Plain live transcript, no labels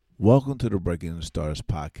Welcome to the Breaking Into Startups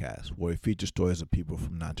podcast, where we feature stories of people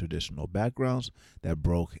from non-traditional backgrounds that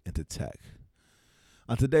broke into tech.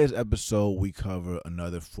 On today's episode, we cover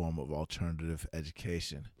another form of alternative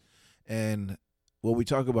education. And when we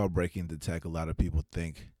talk about breaking into tech, a lot of people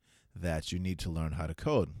think that you need to learn how to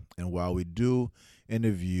code. And while we do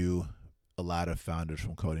interview a lot of founders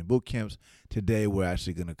from coding boot camps, today we're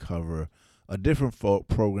actually going to cover a different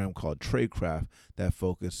program called Tradecraft that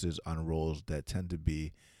focuses on roles that tend to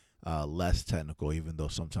be less technical, even though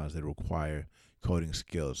sometimes they require coding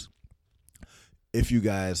skills. If you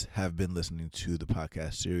guys have been listening to the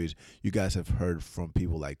podcast series, you guys have heard from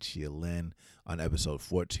people like Chia Lin on episode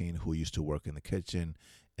 14, who used to work in the kitchen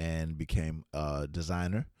and became a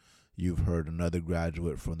designer. You've heard another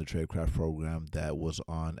graduate from the Tradecraft program that was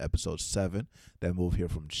on episode 7 that moved here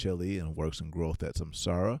from Chile and works in growth at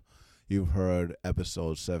Samsara. You've heard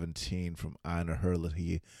episode 17 from Aina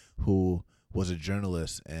Herlihy, who was a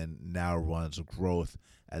journalist and now runs growth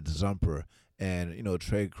at Zumper. And, you know,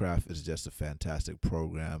 Tradecraft is just a fantastic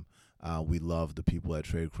program. We love the people at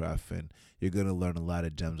Tradecraft, and you're going to learn a lot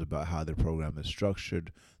of gems about how their program is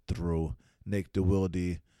structured through Nick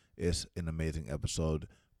DeWilde. It's an amazing episode.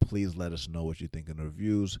 Please let us know what you think in the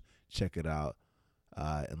reviews. Check it out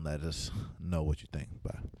and let us know what you think.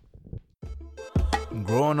 Bye.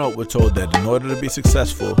 Growing up, we're told that in order to be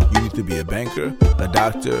successful, you need to be a banker, a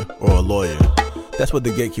doctor, or a lawyer. That's what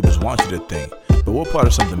the gatekeepers want you to think. But we're part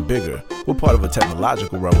of something bigger. We're part of a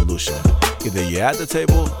technological revolution. Either you're at the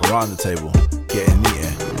table or on the table, getting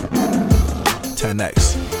eaten.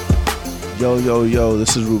 10X. Yo,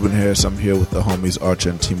 this is Ruben Harris. I'm here with the homies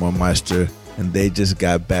Archer and Timur Meister, and they just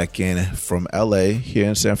got back in from LA here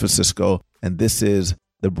in San Francisco, and this is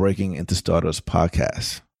the Breaking Into Startups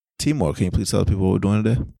podcast. Timur, can you please tell people what we're doing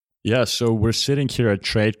today? Yeah, so we're sitting here at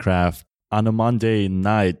Tradecraft on a Monday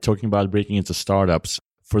night talking about breaking into startups.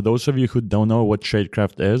 For those of you who don't know what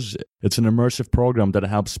Tradecraft is, it's an immersive program that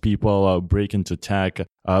helps people break into tech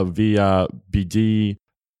via BD,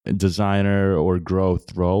 designer, or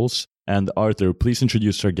growth roles. And Arthur, please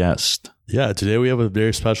introduce our guest. Yeah, today we have a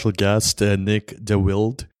very special guest, Nick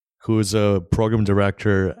DeWilde, who is a program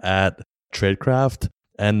director at Tradecraft.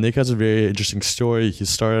 And Nick has a very interesting story. He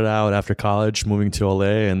started out after college, moving to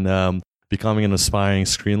LA and becoming an aspiring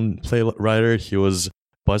screenplay writer. He was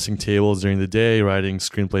bussing tables during the day, writing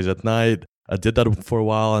screenplays at night. I did that for a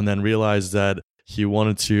while and then realized that he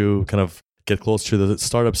wanted to kind of get close to the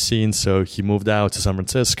startup scene. So he moved out to San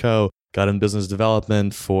Francisco, got in business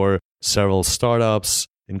development for several startups,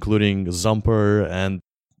 including Zumper and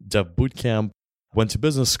Dev Bootcamp, went to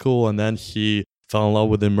business school, and then he fell in love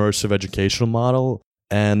with the immersive educational model.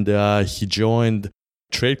 And he joined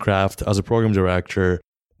Tradecraft as a program director.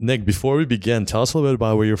 Nick, before we begin, tell us a little bit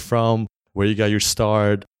about where you're from, where you got your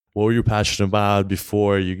start, what were you passionate about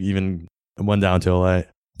before you even went down to LA?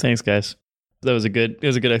 Thanks, guys. That was a good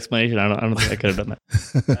explanation. I don't think I could have done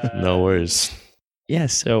that. No worries. Yeah,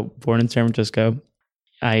 so born in San Francisco.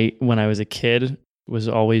 When I was a kid, was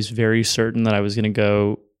always very certain that I was going to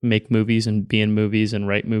go make movies and be in movies and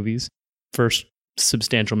write movies. First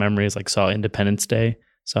substantial memory is saw Independence Day,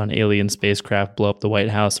 saw an alien spacecraft blow up the White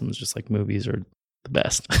House, and was just like, movies are the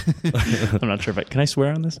best. I'm not sure if can I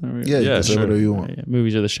swear on this? Yeah, sure. Whatever you want. Yeah,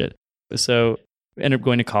 movies are the shit. So ended up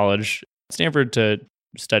going to college, Stanford, to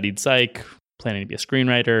studied psych, planning to be a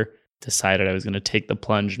screenwriter, decided I was going to take the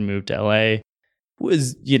plunge and move to LA.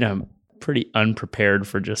 Was, pretty unprepared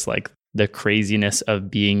for just the craziness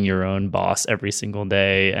of being your own boss every single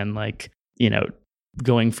day and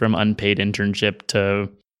going from unpaid internship to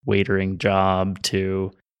waitering job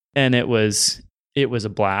and it was a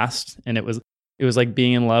blast. And it was like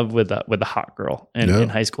being in love with a hot girl in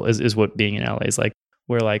high school is what being in LA is like,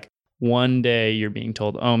 where one day you're being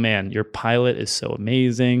told, oh man, your pilot is so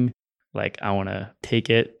amazing. I want to take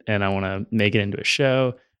it and I want to make it into a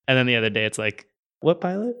show. And then the other day it's like, what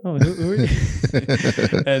pilot? Oh, who are you?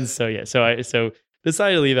 And so I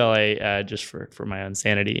decided to leave LA just for my own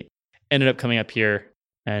sanity. Ended up coming up here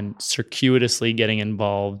and circuitously getting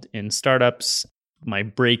involved in startups. My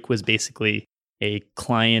break was basically a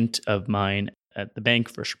client of mine at the bank,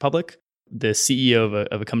 First Republic, the CEO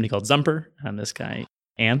of a company called Zumper, and this guy,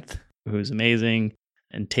 Anth, who's amazing,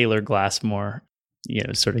 and Taylor Glassmore,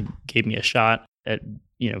 sort of gave me a shot at,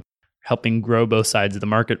 helping grow both sides of the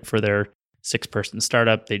market for their 6-person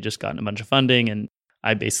startup. They just gotten a bunch of funding, and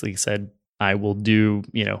I basically said, I will do,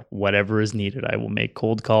 whatever is needed. I will make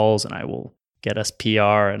cold calls and I will get us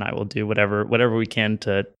PR and I will do whatever we can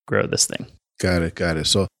to grow this thing. Got it.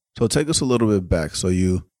 So take us a little bit back. So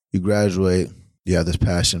you graduate, you have this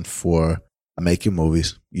passion for making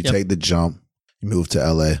movies. You take the jump, you move to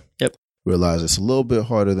LA. Yep. realized it's a little bit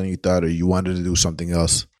harder than you thought, or you wanted to do something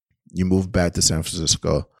else. You moved back to San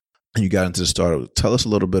Francisco and you got into the startup. Tell us a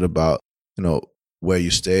little bit about, where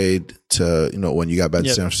you stayed to, when you got back to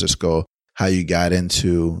San Francisco, how you got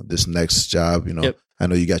into this next job. I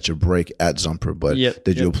know you got your break at Zumper, but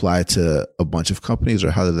did you apply to a bunch of companies,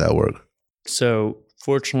 or how did that work? So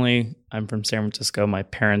fortunately, I'm from San Francisco. My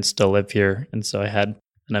parents still live here. And so I had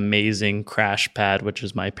an amazing crash pad, which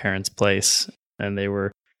is my parents' place. And they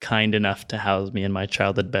were kind enough to house me in my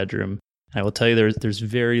childhood bedroom. I will tell you, there's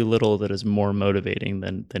very little that is more motivating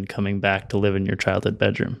than coming back to live in your childhood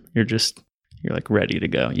bedroom. You're like ready to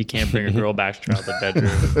go. You can't bring a girl back to childhood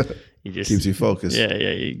bedroom. You just keeps you focused. Yeah.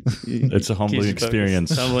 It's a humbling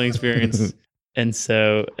experience. Humbling experience. And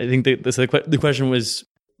so I think the question was,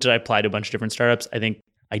 did I apply to a bunch of different startups? I think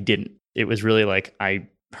I didn't. It was really like I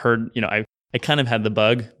heard, I kind of had the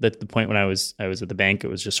bug that the point when I was at the bank, it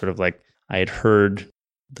was just sort of like I had heard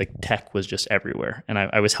like tech was just everywhere. And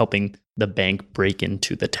I was helping the bank break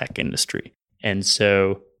into the tech industry. And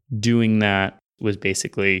so doing that was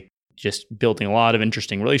basically just building a lot of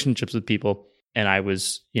interesting relationships with people. And I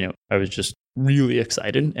was just really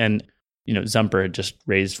excited. And, Zumper had just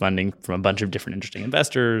raised funding from a bunch of different interesting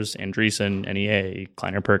investors, Andreessen, NEA,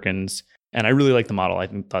 Kleiner Perkins. And I really liked the model. I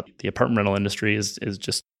thought the apartment rental industry is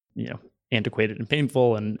just, antiquated and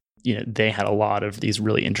painful. And, they had a lot of these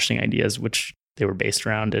really interesting ideas, which they were based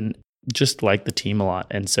around, and just liked the team a lot.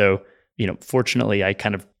 And so, fortunately, I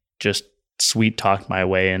kind of just sweet talked my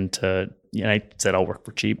way into, I said, I'll work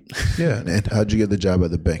for cheap. Yeah. And how'd you get the job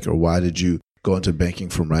at the bank, or why did you go into banking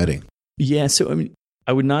from writing? Yeah. So,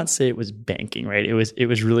 I would not say it was banking, right? It was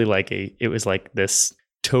really it was like this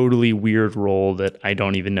totally weird role that I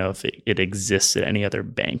don't even know if it exists at any other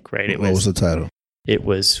bank, right? What was the title?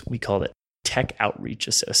 We called it Tech Outreach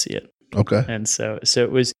Associate. Okay. And so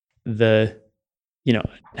it was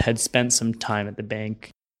had spent some time at the bank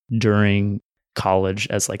during college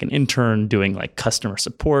as like an intern doing like customer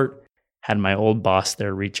support, had my old boss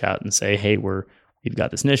there reach out and say, hey, we've got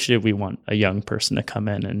this initiative. We want a young person to come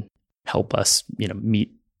in and help us,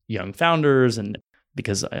 meet young founders. And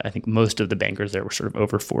because I think most of the bankers there were sort of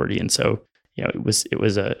over 40. And so, it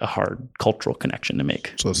was a hard cultural connection to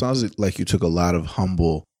make. So it sounds like you took a lot of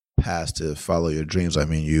humble paths to follow your dreams. I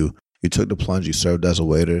mean, you took the plunge, you served as a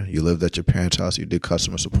waiter, you lived at your parents' house, you did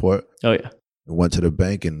customer support. Oh yeah. You went to the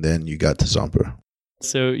bank, and then you got to Zumper.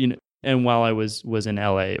 So, and while I was in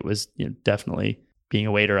LA, it was, definitely being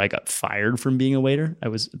a waiter. I got fired from being a waiter. I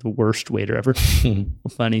was the worst waiter ever. A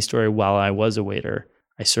funny story, while I was a waiter,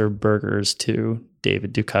 I served burgers to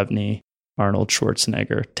David Duchovny, Arnold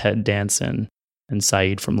Schwarzenegger, Ted Danson, and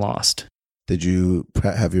Saeed from Lost. Did you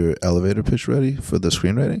have your elevator pitch ready for the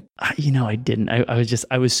screenwriting? I didn't.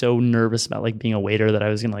 I was so nervous about like being a waiter that I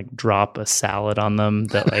was going to like drop a salad on them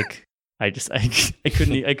that like I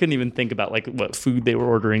couldn't even think about like what food they were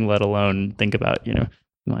ordering, let alone think about,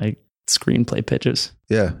 my screenplay pitches.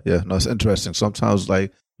 Yeah. No, it's interesting. Sometimes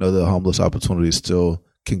like, the homeless opportunities still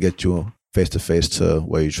can get you face to face to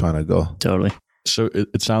where you're trying to go. Totally. So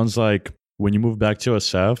it sounds like when you moved back to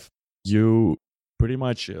SF, you pretty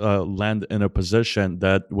much land in a position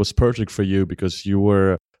that was perfect for you because you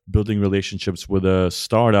were building relationships with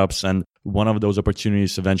startups, and one of those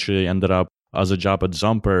opportunities eventually ended up as a job at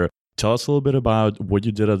Zumper. Tell us a little bit about what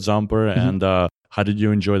you did at Zumper and how did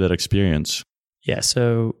you enjoy that experience? Yeah,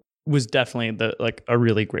 so it was definitely a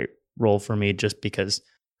really great role for me, just because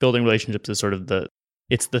building relationships is sort of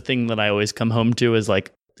it's the thing that I always come home to as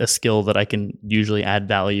like a skill that I can usually add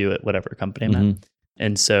value at whatever company I'm at.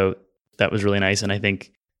 And so that was really nice. And I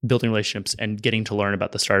think building relationships and getting to learn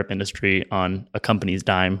about the startup industry on a company's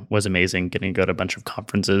dime was amazing. Getting to go to a bunch of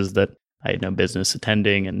conferences that I had no business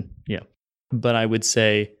attending. And but I would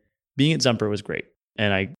say being at Zumper was great.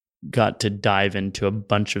 And I got to dive into a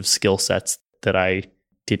bunch of skill sets that I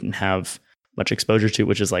didn't have much exposure to,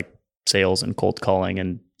 which is like sales and cold calling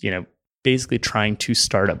and, basically trying to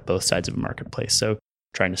start up both sides of a marketplace. So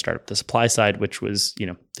trying to start up the supply side, which was,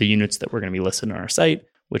 the units that were going to be listed on our site,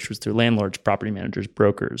 which was through landlords, property managers,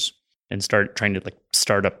 brokers, and trying to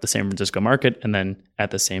start up the San Francisco market. And then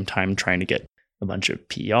at the same time, trying to get a bunch of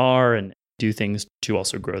PR and do things to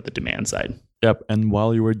also grow the demand side. Yep. And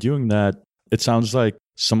while you were doing that, it sounds like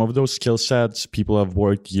some of those skill sets people have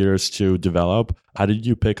worked years to develop. How did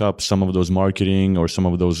you pick up some of those marketing or some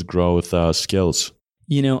of those growth skills?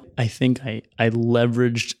 I think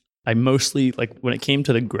I mostly, like when it came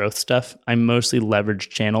to the growth stuff, I mostly leveraged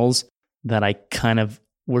channels that I kind of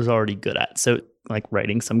was already good at. So like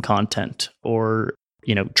writing some content or,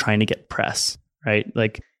 trying to get press, right?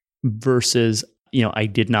 Like versus, I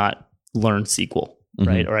did not learn SQL,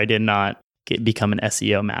 right? Or I did not become an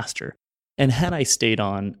SEO master. And had I stayed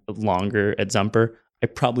on longer at Zumper, I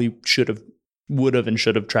probably would have and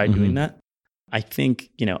tried doing that. I think,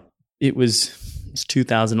 it was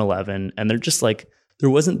 2011 and they're just like, there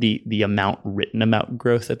wasn't the written amount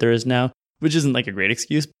growth that there is now, which isn't like a great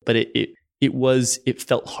excuse, but it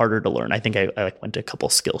felt harder to learn. I think I went to a couple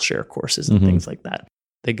Skillshare courses and things like that.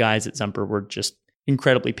 The guys at Zumper were just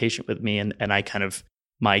incredibly patient with me. And I kind of,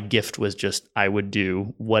 my gift was just, I would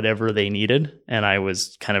do whatever they needed. And I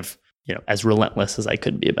was kind of, as relentless as I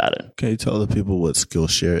could be about it. Can you tell the people what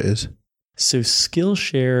Skillshare is? So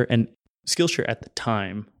Skillshare at the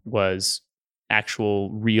time was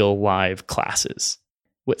actual real live classes.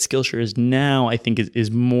 What Skillshare is now, I think,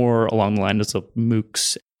 is more along the lines of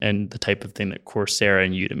MOOCs and the type of thing that Coursera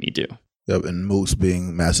and Udemy do. Yep, and MOOCs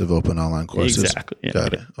being massive open online courses. Exactly. Yeah.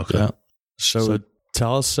 Got it. Okay. Yeah. So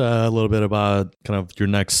tell us a little bit about kind of your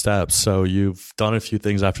next steps. So you've done a few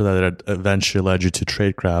things after that eventually led you to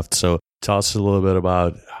Tradecraft. So tell us a little bit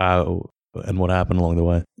about how and what happened along the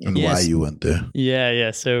way. And why you went there.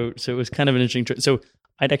 Yeah. So it was kind of an interesting so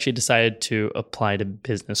I'd actually decided to apply to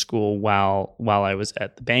business school while I was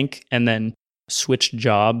at the bank, and then switched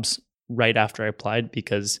jobs right after I applied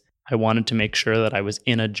because I wanted to make sure that I was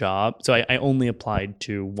in a job. So I only applied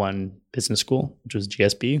to one business school, which was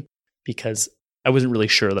GSB, because I wasn't really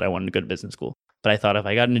sure that I wanted to go to business school. But I thought if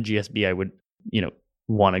I got into GSB, I would,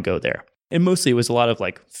 want to go there. And mostly it was a lot of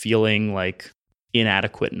like feeling like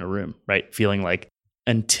inadequate in a room, right? Feeling like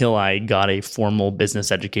until I got a formal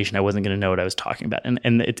business education, I wasn't going to know what I was talking about. And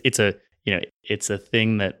it's a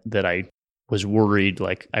thing that I was worried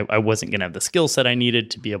like I wasn't going to have the skill set I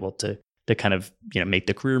needed to be able to kind of, make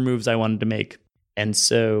the career moves I wanted to make. And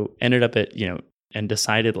so ended up at, and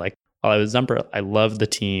decided like while I was Zumper, I loved the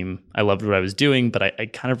team. I loved what I was doing, but I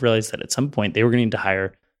kind of realized that at some point they were going to need to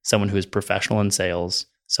hire someone who is professional in sales,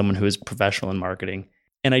 someone who is professional in marketing.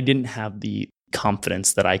 And I didn't have the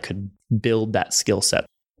confidence that I could build that skill set.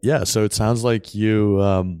 Yeah. So it sounds like you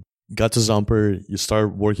got to Zumper, you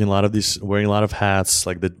started wearing a lot of hats,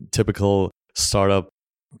 like the typical startup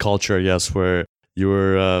culture, yes, where you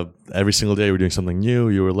were every single day you were doing something new,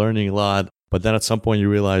 you were learning a lot. But then at some point you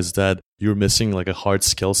realized that you were missing like a hard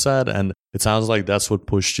skill set. And it sounds like that's what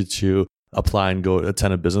pushed you to apply and go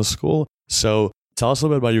attend a business school. So tell us a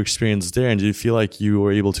little bit about your experience there. And do you feel like you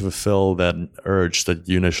were able to fulfill that urge that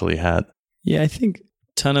you initially had? Yeah, I think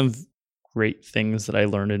a ton of great things that I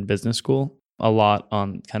learned in business school. A lot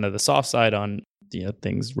on kind of the soft side on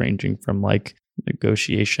things ranging from like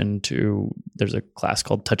negotiation to there's a class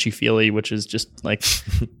called Touchy-Feely, which is just like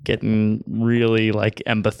getting really like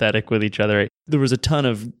empathetic with each other. There was a ton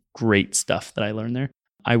of great stuff that I learned there.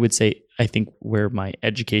 I would say I think where my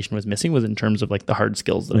education was missing was in terms of like the hard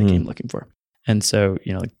skills that I came looking for. And so,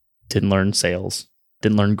 didn't learn sales,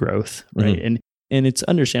 didn't learn growth, right? And it's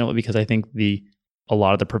understandable because I think a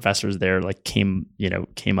lot of the professors there like came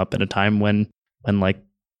up at a time when like,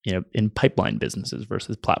 in pipeline businesses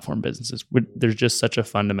versus platform businesses, there's just such a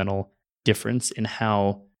fundamental difference in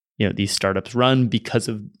how, these startups run because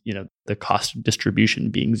of, the cost of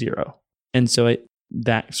distribution being zero. And so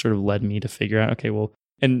that sort of led me to figure out, okay, well,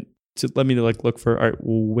 and so led me to like look for, all right,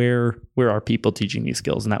 well, where are people teaching these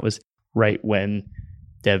skills? And that was right when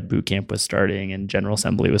Dev Bootcamp was starting and General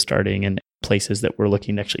Assembly was starting and places that were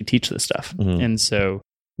looking to actually teach this stuff. And so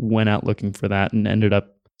went out looking for that and ended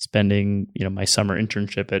up spending, my summer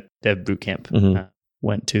internship at Dev Bootcamp.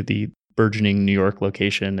 Went to the burgeoning New York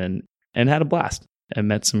location and had a blast. I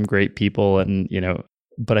met some great people and,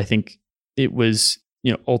 but I think it was,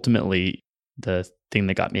 ultimately the thing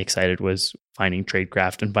that got me excited was finding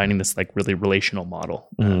Tradecraft and finding this like really relational model.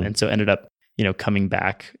 And so ended up, coming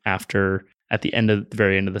back at the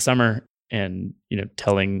very end of the summer and,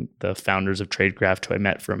 telling the founders of Tradecraft who I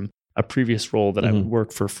met from a previous role that I would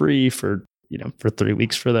work for free for 3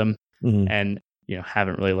 weeks for them and,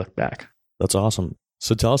 haven't really looked back. That's awesome.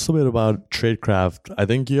 So tell us a little bit about Tradecraft. I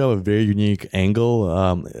think you have a very unique angle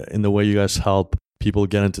in the way you guys help people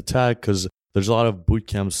get into tech because there's a lot of boot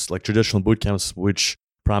camps, like traditional boot camps, which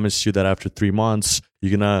promise you that after 3 months,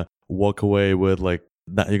 you're going to walk away with like,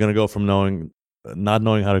 you're going to go from not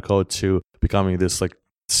knowing how to code to becoming this like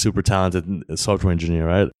super talented software engineer,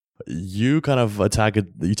 right? You kind of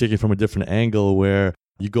you take it from a different angle where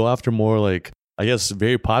you go after more like, I guess,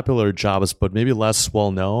 very popular jobs, but maybe less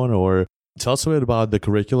well known. Or tell us a bit about the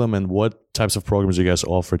curriculum and what types of programs you guys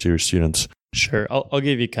offer to your students. Sure. I'll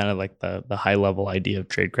give you kind of like the high level idea of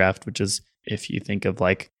Tradecraft, which is if you think of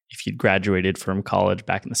like, if you'd graduated from college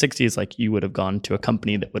back in the 60s, like you would have gone to a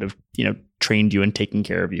company that would have, trained you and taken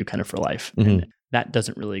care of you kind of for life. And that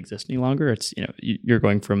doesn't really exist any longer. It's, you're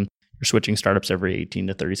switching startups every 18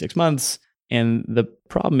 to 36 months. And the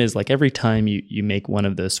problem is, like, every time you make one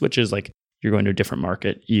of those switches, like, you're going to a different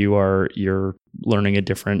market, you're learning a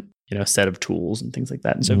different, set of tools and things like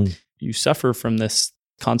that. And so you suffer from this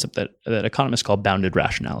concept that economists call bounded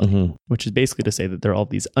rationality, which is basically to say that there are all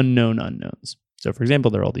these unknown unknowns. So, for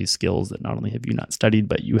example, there are all these skills that not only have you not studied,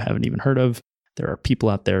 but you haven't even heard of. There are people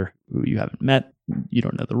out there who you haven't met. You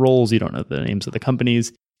don't know the roles. You don't know the names of the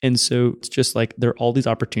companies. And so it's just like there are all these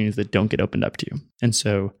opportunities that don't get opened up to you. And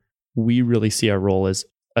so we really see our role as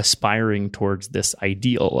aspiring towards this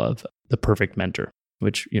ideal of the perfect mentor,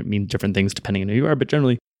 which means different things depending on who you are. But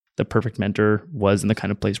generally, the perfect mentor was in the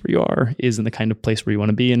kind of place where you are, is in the kind of place where you want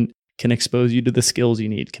to be, and can expose you to the skills you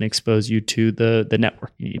need, can expose you to the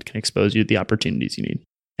network you need, can expose you to the opportunities you need.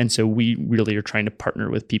 And so we really are trying to partner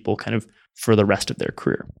with people kind of for the rest of their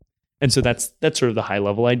career. And so that's sort of the high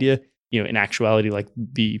level idea. In actuality, like,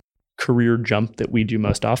 the career jump that we do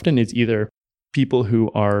most often is either people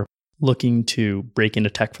who are looking to break into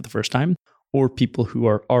tech for the first time, or people who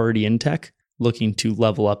are already in tech looking to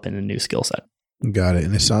level up in a new skill set. Got it.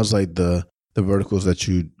 And it sounds like the verticals that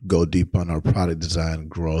you go deep on are product design,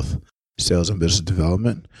 growth, sales, and business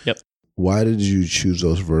development. Yep. Why did you choose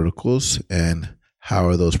those verticals, and how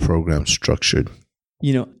are those programs structured?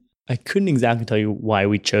 I couldn't exactly tell you why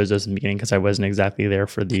we chose those in the beginning, because I wasn't exactly there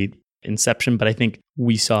for the inception, but I think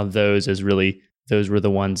we saw those as really, those were the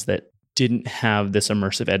ones that didn't have this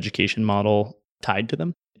immersive education model tied to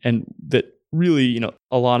them. And that really,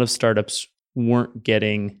 a lot of startups weren't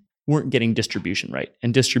getting distribution right.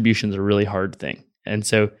 And distribution is a really hard thing. And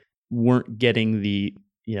so weren't getting the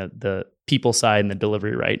people side and the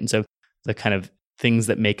delivery right. And so the kind of things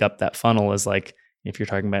that make up that funnel is, like, if you're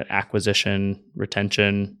talking about acquisition,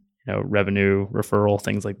 retention, revenue, referral,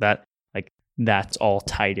 things like that, like, that's all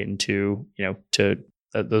tied into,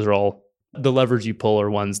 those are all the levers you pull are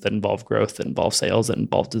ones that involve growth, that involve sales, that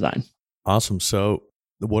involve design. Awesome. So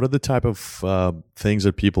what are the type of things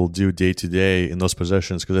that people do day to day in those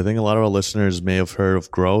positions? Because I think a lot of our listeners may have heard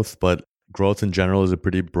of growth, but growth in general is a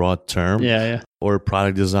pretty broad term. Yeah. Or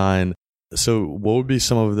product design. So what would be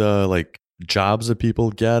some of the jobs that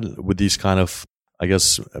people get with these kind of, I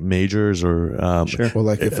guess, majors or Sure. Well,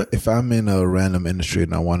 like, if I'm in a random industry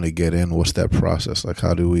and I want to get in, what's that process? Like,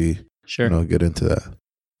 how do we get into that?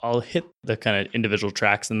 I'll hit the kind of individual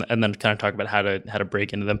tracks and then kind of talk about how to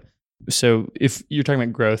break into them. So if you're talking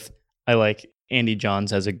about growth, I like Andy Johns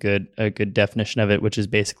has a good definition of it, which is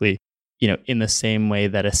basically, in the same way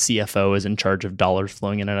that a CFO is in charge of dollars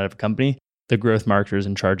flowing in and out of a company, the growth marketer is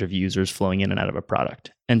in charge of users flowing in and out of a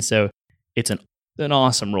product. And so it's an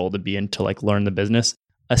awesome role to be in, to learn the business,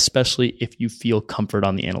 especially if you feel comfort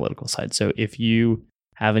on the analytical side. So if you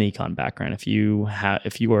have an econ background, if you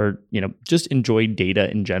are, just enjoy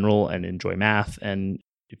data in general and enjoy math, and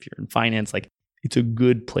if you're in finance, it's a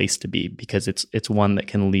good place to be, because it's one that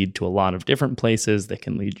can lead to a lot of different places, that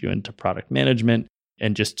can lead you into product management,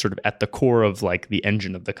 and just sort of at the core of the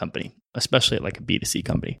engine of the company, especially at a B2C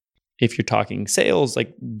company. If you're talking sales,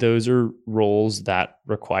 those are roles that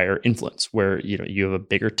require influence, where you have a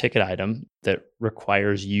bigger ticket item that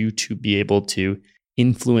requires you to be able to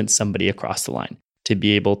influence somebody across the line, to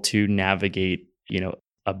be able to navigate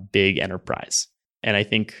a big enterprise. And I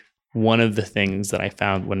think one of the things that I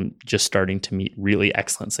found when just starting to meet really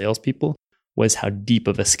excellent salespeople was how deep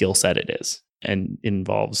of a skill set it is, and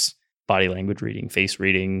involves body language reading, face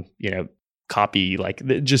reading, copy,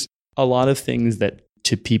 just a lot of things that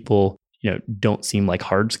to people, don't seem like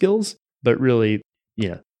hard skills, but really,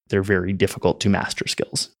 they're very difficult to master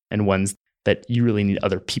skills, and ones that you really need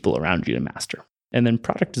other people around you to master. And then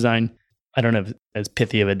product design, I don't have as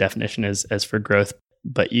pithy of a definition as for growth,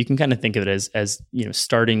 but you can kind of think of it as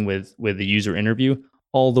starting with the user interview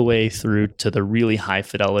all the way through to the really high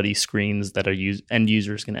fidelity screens that end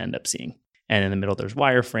users going to end up seeing. And in the middle, there's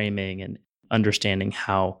wireframing and understanding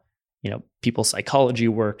how people's psychology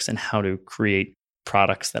works, and how to create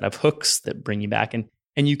products that have hooks that bring you back. And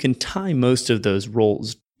you can tie most of those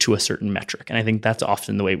roles to a certain metric. And I think that's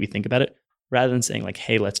often the way we think about it. Rather than saying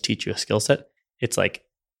hey, let's teach you a skill set, it's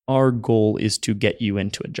our goal is to get you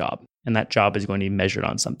into a job. And that job is going to be measured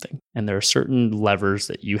on something. And there are certain levers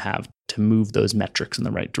that you have to move those metrics in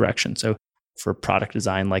the right direction. So for product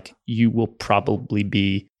design, you will probably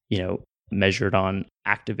be, measured on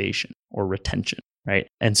activation or retention, right?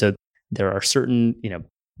 And so there are certain,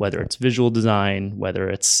 whether it's visual design, whether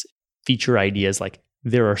it's feature ideas,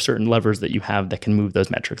 there are certain levers that you have that can move those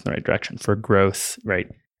metrics in the right direction. For growth, right?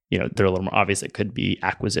 They're a little more obvious. It could be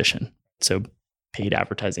acquisition. So paid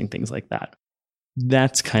advertising, things like that.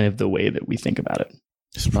 That's kind of the way that we think about it.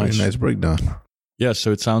 It's a pretty nice breakdown. Yeah,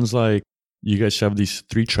 so it sounds like you guys have these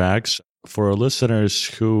 3 tracks. For our listeners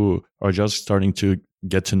who are just starting to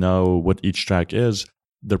get to know what each track is,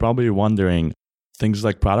 they're probably wondering things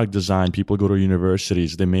like product design. People go to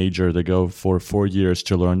universities, they major, they go for 4 years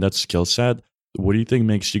to learn that skill set. What do you think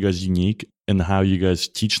makes you guys unique in how you guys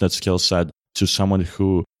teach that skill set to someone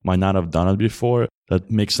who might not have done it before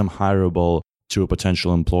that makes them hireable to a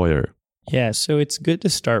potential employer? Yeah, so it's good to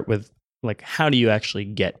start with like, how do you actually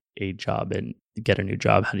get a job and get a new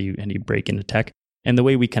job? How do you break into tech? And the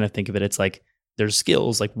way we kind of think of it, it's like there's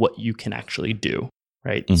skills like what you can actually do,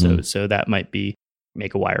 right? Mm-hmm. So that might be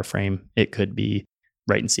make a wireframe. It could be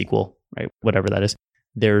write in SQL, right? Whatever that is.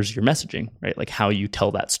 There's your messaging, right? Like how you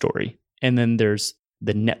tell that story. And then there's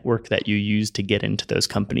the network that you use to get into those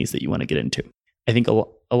companies that you want to get into. I think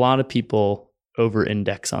a lot of people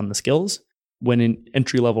over-index on the skills when in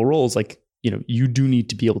entry-level roles, like, you do need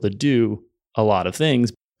to be able to do a lot of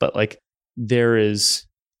things, but like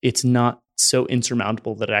it's not so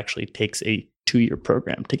insurmountable that it actually takes a 2-year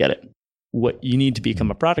program to get it. What you need to become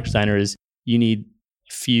a product designer is you need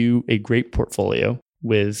a great portfolio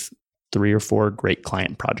with 3 or 4 great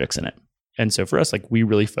client projects in it. And so for us, like, we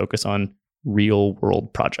really focus on real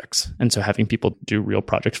world projects. And so having people do real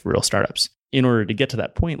projects for real startups. In order to get to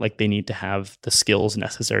that point, like, they need to have the skills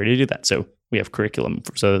necessary to do that. So we have curriculum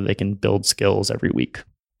so that they can build skills every week.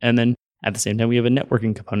 And then at the same time, we have a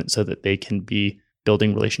networking component so that they can be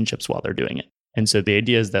building relationships while they're doing it. And so the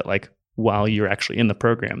idea is that, like, while you're actually in the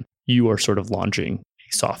program, you are sort of launching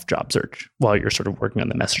a soft job search while you're sort of working on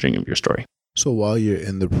the messaging of your story. So while you're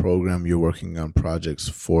in the program, you're working on projects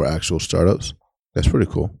for actual startups? That's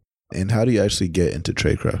pretty cool. And how do you actually get into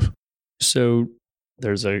Tradecraft? So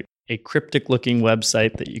there's a cryptic looking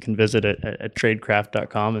website that you can visit at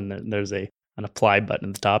tradecraft.com, and then there's an apply button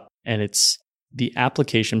at the top. And it's the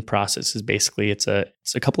application process is basically it's a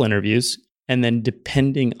couple interviews, and then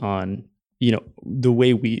depending on the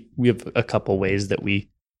way we have a couple ways that we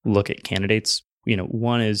look at candidates.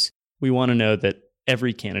 One is we want to know that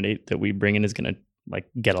every candidate that we bring in is going to like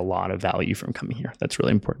get a lot of value from coming here. That's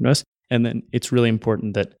really important to us. And then it's really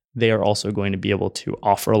important that they are also going to be able to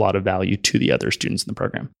offer a lot of value to the other students in the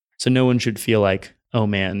program. So no one should feel like, oh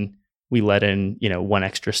man, we let in, one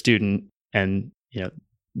extra student and,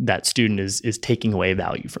 that student is taking away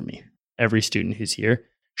value from me. Every student who's here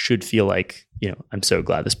should feel like, I'm so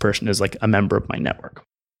glad this person is like a member of my network.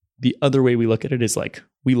 The other way we look at it is like,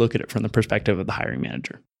 we look at it from the perspective of the hiring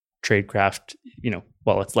manager. Tradecraft,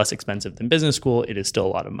 while it's less expensive than business school, it is still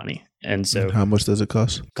a lot of money. And so how much does it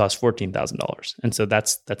cost? It costs $14,000. And so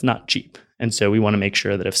that's not cheap. And so we want to make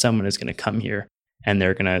sure that if someone is going to come here and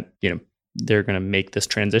they're going to make this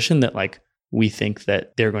transition, that like we think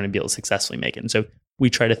that they're going to be able to successfully make it. And so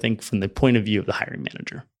we try to think from the point of view of the hiring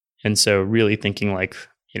manager. And so really thinking like,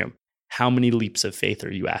 how many leaps of faith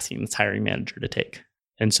are you asking this hiring manager to take?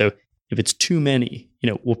 And so if it's too many,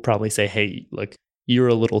 we'll probably say, hey, look, you're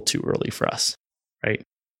a little too early for us, right?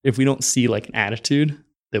 If we don't see like an attitude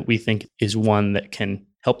that we think is one that can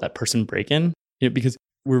help that person break in, because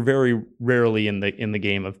we're very rarely in the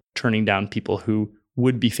game of turning down people who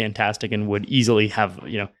would be fantastic and would easily have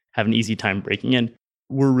an easy time breaking in.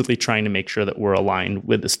 We're really trying to make sure that we're aligned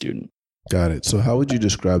with the student. Got it. So how would you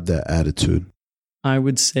describe that attitude? I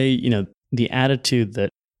would say, the attitude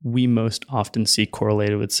that we most often see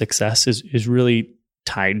correlated with success is really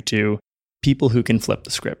tied to people who can flip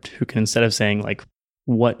the script, who can, instead of saying like,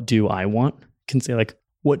 what do I want, can say like,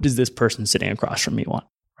 what does this person sitting across from me want,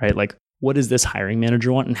 right? Like, what does this hiring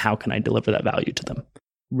manager want and how can I deliver that value to them?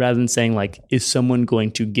 Rather than saying like, is someone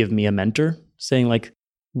going to give me a mentor? Saying like,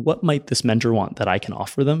 what might this mentor want that I can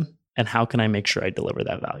offer them and how can I make sure I deliver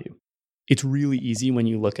that value? It's really easy when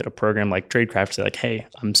you look at a program like Tradecraft to say like, hey,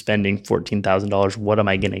 I'm spending $14,000. What am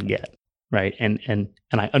I going to get? Right. And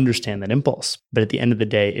I understand that impulse. But at the end of the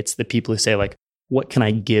day, it's the people who say like, what can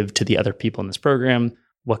I give to the other people in this program?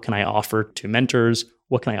 What can I offer to mentors?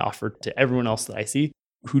 What can I offer to everyone else that I see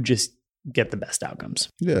who just get the best outcomes?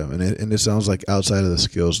 Yeah. And it sounds like outside of the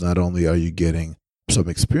skills, not only are you getting some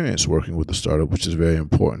experience working with the startup, which is very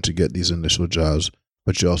important to get these initial jobs,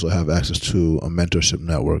 but you also have access to a mentorship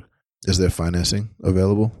network. Is there financing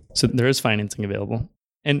available? So there is financing available.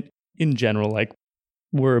 And in general, like,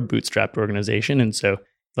 we're a bootstrapped organization. And so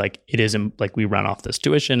like it isn't like we run off this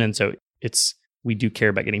tuition. And so we do care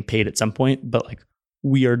about getting paid at some point, but like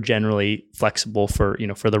we are generally flexible for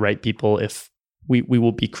the right people. If we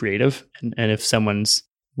will be creative and if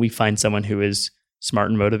we find someone who is smart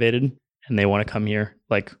and motivated and they want to come here,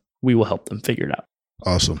 like we will help them figure it out.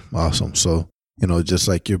 Awesome. So, just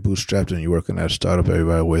like you're bootstrapped and you're working at a startup,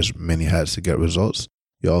 everybody wears many hats to get results.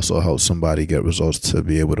 You also help somebody get results to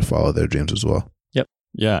be able to follow their dreams as well. Yep.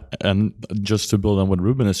 Yeah, and just to build on what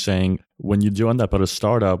Ruben is saying, when you do end up at a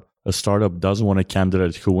startup does want a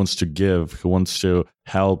candidate who wants to give, who wants to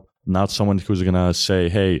help, not someone who's going to say,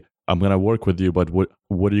 hey, I'm going to work with you, but what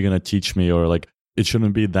are you going to teach me? Or like, it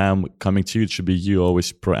shouldn't be them coming to you. It should be you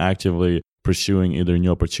always proactively pursuing either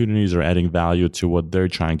new opportunities or adding value to what they're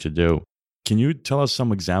trying to do. Can you tell us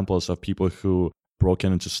some examples of people who broke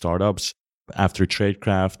into startups after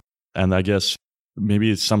Tradecraft? And I guess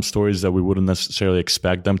maybe it's some stories that we wouldn't necessarily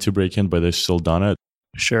expect them to break in, but they've still done it.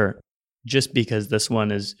 Sure. Just because this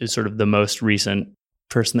one is sort of the most recent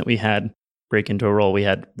person that we had break into a role. We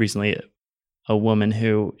had recently a woman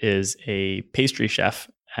who is a pastry chef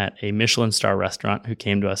at a Michelin star restaurant who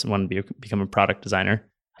came to us and wanted to become a product designer.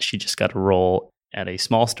 She just got a role at a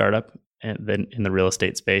small startup in the real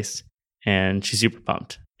estate space, and she's super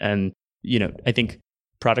pumped. And, I think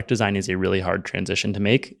product design is a really hard transition to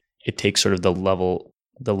make. It takes sort of the level,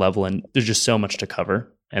 and there's just so much to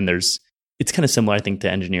cover. And it's kind of similar, I think,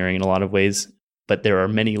 to engineering in a lot of ways, but there are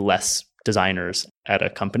many less designers at a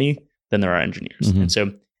company than there are engineers. Mm-hmm. And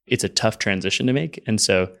so it's a tough transition to make. And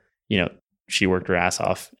so, she worked her ass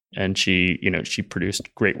off, and she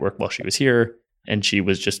produced great work while she was here, and she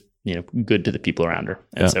was just, good to the people around her.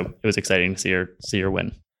 And so it was exciting to see her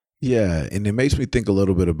win. Yeah. And it makes me think a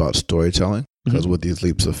little bit about storytelling, because with these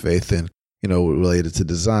leaps of faith and, related to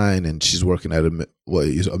design, and she's working at a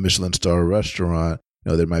Michelin star restaurant,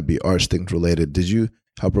 there might be arts things related. Did you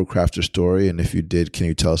help her craft her story? And if you did, can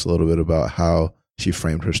you tell us a little bit about how she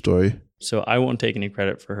framed her story? So I won't take any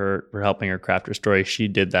credit for helping her craft her story. She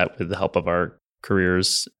did that with the help of our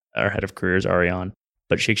head of careers, Ariane.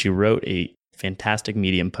 But she actually wrote a fantastic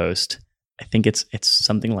Medium post. I think it's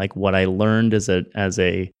something like what I learned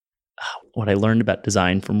what I learned about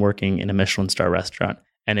design from working in a Michelin star restaurant.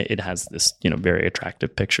 And it has this, very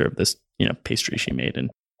attractive picture of this, pastry she made.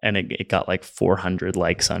 And it got like 400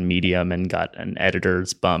 likes on Medium and got an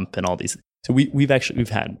editor's bump and all these. So we've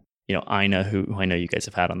had, Ina, who I know you guys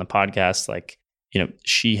have had on the podcast, like,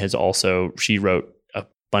 she wrote a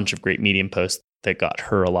bunch of great Medium posts that got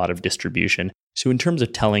her a lot of distribution. So in terms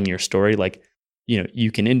of telling your story, like,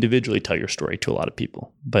 you can individually tell your story to a lot of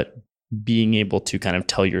people, but being able to kind of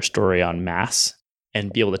tell your story en masse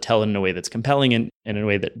and be able to tell it in a way that's compelling and in a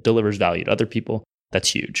way that delivers value to other people, that's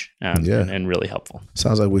huge and really helpful.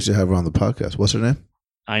 Sounds like we should have her on the podcast. What's her name?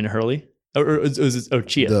 Ina Hurley.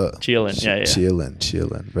 Chia. Chia Lin. Yeah. Chia Lin.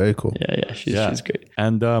 Very cool. Yeah. She's great.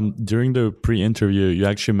 And during the pre-interview, you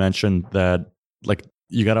actually mentioned that, like,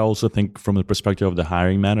 you got to also think from the perspective of the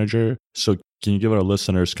hiring manager. So can you give our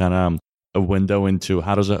listeners kind of a window into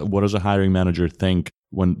what does a hiring manager think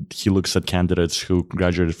when he looks at candidates who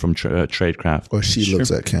graduated from Tradecraft? Or she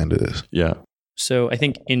looks at candidates. Yeah. So I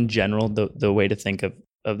think in general, the way to think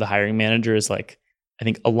of the hiring manager is like, I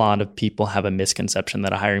think a lot of people have a misconception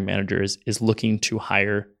that a hiring manager is looking to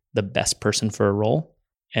hire the best person for a role.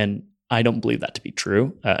 And I don't believe that to be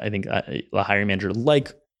true. I think a hiring manager,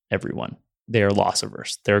 like everyone, they are loss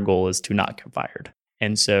averse. Their goal is to not get fired.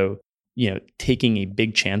 And so, taking a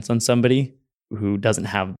big chance on somebody who doesn't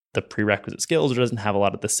have the prerequisite skills or doesn't have a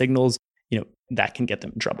lot of the signals, that can get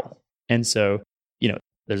them in trouble. And so,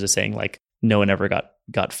 there's a saying like, no one ever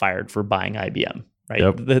got fired for buying IBM, right?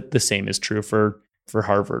 Yep. The same is true for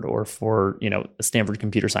Harvard or for, a Stanford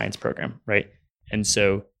computer science program, right? And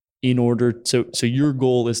so so your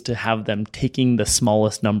goal is to have them taking the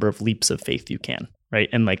smallest number of leaps of faith you can, right?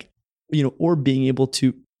 And like, or being able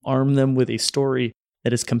to arm them with a story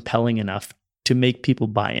that is compelling enough to make people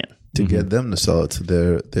buy in. To get them to sell it to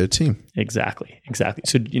their team. Exactly.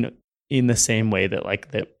 So, in the same way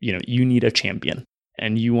that you need a champion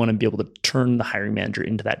and you want to be able to turn the hiring manager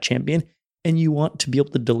into that champion, and you want to be able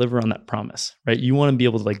to deliver on that promise, right? You want to be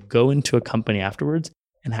able to go into a company afterwards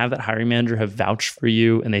and have that hiring manager have vouched for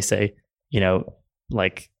you. And they say,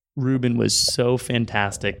 Ruben was so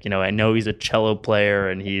fantastic. I know he's a cello player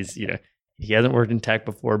and he's, he hasn't worked in tech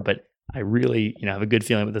before, but I really, have a good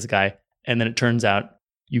feeling with this guy. And then it turns out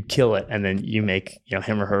you kill it. And then you make,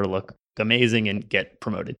 him or her look amazing and get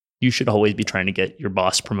promoted. You should always be trying to get your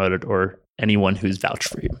boss promoted or anyone who's vouched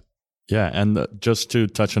for you. Yeah. And just to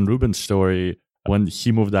touch on Ruben's story, when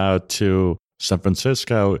he moved out to San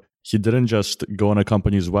Francisco, he didn't just go on a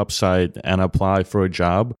company's website and apply for a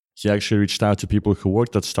job. He actually reached out to people who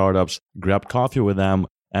worked at startups, grabbed coffee with them.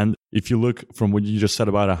 And if you look from what you just said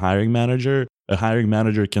about a hiring manager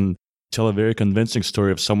can tell a very convincing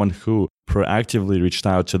story of someone who proactively reached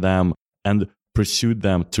out to them and pursued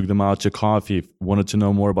them, took them out to coffee, wanted to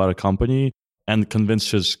know more about a company, and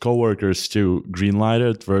convinced his coworkers to greenlight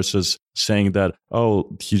it versus saying that,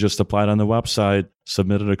 oh, he just applied on the website,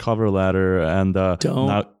 submitted a cover letter, and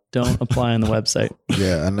Don't apply on the website.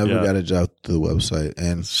 Yeah, I never got a job through the website.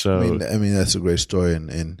 And So I mean that's a great story.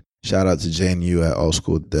 And shout out to Jane Yu at All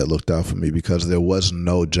School that looked out for me because there was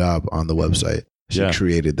no job on the website. She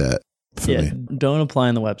created that for me. Don't apply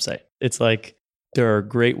on the website. It's like there are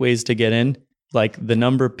great ways to get in. Like the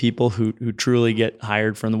number of people who truly get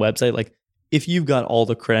hired from the website, like if you've got all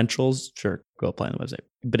the credentials, sure, go apply on the website.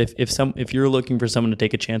 But if you're looking for someone to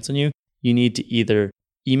take a chance on you, you need to either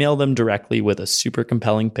email them directly with a super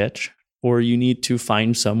compelling pitch, or you need to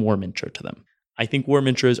find some warm intro to them. I think warm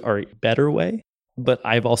intros are a better way, but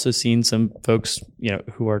I've also seen some folks,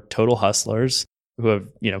 who are total hustlers who have,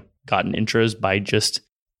 gotten intros by just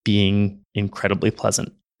being incredibly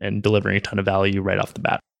pleasant and delivering a ton of value right off the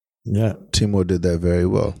bat. Yeah. Timur did that very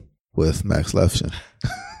well with Max Lefson.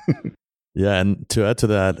 Yeah, and to add to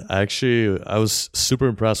that, I was super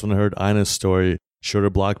impressed when I heard Ina's story. She wrote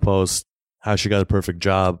a blog post, how she got a perfect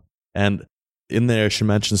job. And in there, she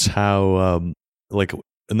mentions how, like,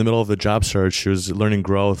 in the middle of the job search, she was learning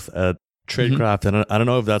growth at Tradecraft. And I don't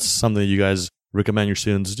know if that's something that you guys recommend your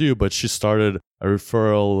students do, but she started a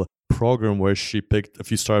referral program where she picked a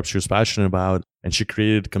few startups she was passionate about, and she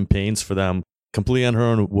created campaigns for them completely on her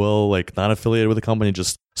own will, like not affiliated with the company,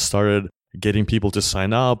 just started getting people to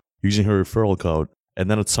sign up using her referral code. And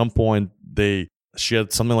then at some point, she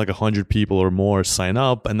had something like 100 people or more sign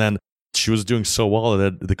up, and then she was doing so well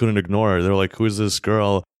that they couldn't ignore her. They're like, who is this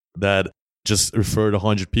girl that just referred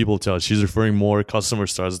 100 people to us? She's referring more customer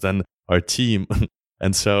stars than our team.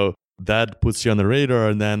 And so that puts you on the radar,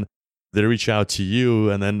 and then they reach out to you,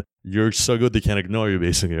 and then you're so good they can't ignore you,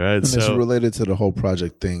 basically, right? And it's related to the whole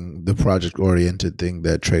project thing, the project-oriented thing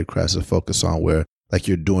that Tradecraft is focused on, where like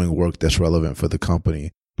you're doing work that's relevant for the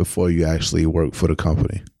company before you actually work for the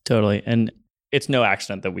company. Totally. And it's no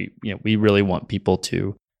accident that we really want people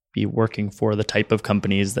to be working for the type of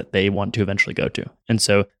companies that they want to eventually go to. And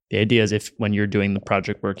so the idea is, if when you're doing the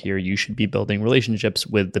project work here, you should be building relationships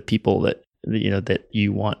with the people that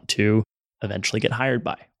you want to eventually get hired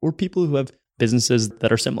by, or people who have businesses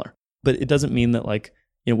that are similar. But it doesn't mean that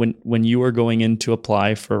when you are going in to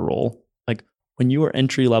apply for a role, like when you are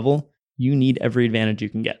entry level, you need every advantage you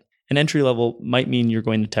can get. And entry level might mean you're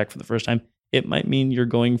going to tech for the first time. It might mean you're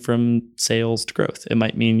going from sales to growth. It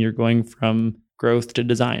might mean you're going from growth to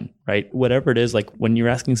design, right? Whatever it is, like when you're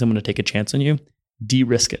asking someone to take a chance on you,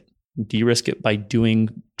 de-risk it. De-risk it by doing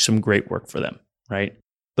some great work for them, right?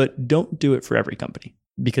 But don't do it for every company,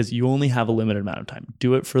 because you only have a limited amount of time.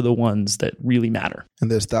 Do it for the ones that really matter. And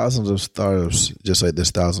there's thousands of startups, just like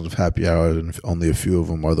there's thousands of happy hours, and only a few of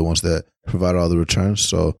them are the ones that provide all the returns.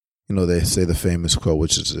 So, they say the famous quote,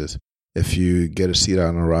 which is this: if you get a seat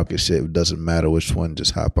on a rocket ship, it doesn't matter which one,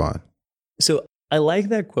 just hop on. So I like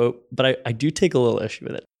that quote, but I do take a little issue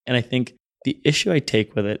with it. And I think the issue I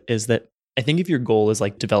take with it is that I think if your goal is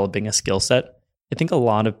like developing a skill set, I think a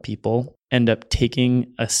lot of people end up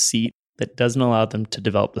taking a seat that doesn't allow them to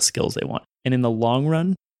develop the skills they want. And in the long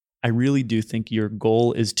run, I really do think your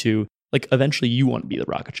goal is to, like, eventually you want to be the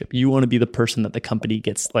rocket ship. You want to be the person that the company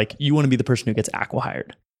gets, like, you want to be the person who gets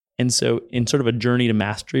acqui-hired. And so in sort of a journey to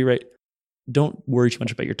mastery, right, don't worry too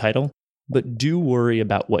much about your title, but do worry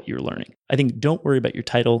about what you're learning. I think don't worry about your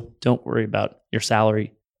title. Don't worry about your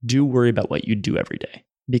salary. Do worry about what you do every day,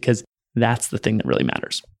 because that's the thing that really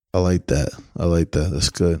matters. I like that. That's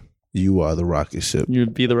good. You are the rocket ship.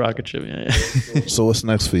 You'd be the rocket ship. Yeah. So what's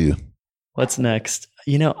next for you? What's next?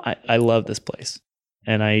 I love this place,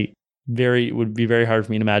 and it would be very hard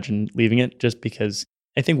for me to imagine leaving it, just because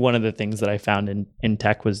I think one of the things that I found in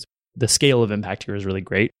tech was the scale of impact here is really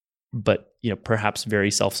great, but perhaps very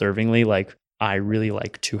self-servingly, like I really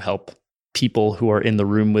like to help people who are in the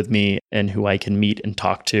room with me and who I can meet and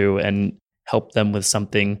talk to and help them with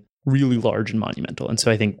something really large and monumental. And so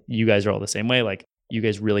I think you guys are all the same way. Like, you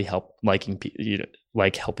guys really help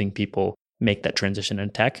helping people make that transition in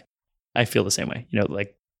tech. I feel the same way.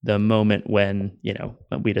 Like the moment when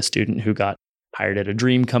we had a student who got hired at a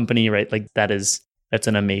dream company, right? Like that's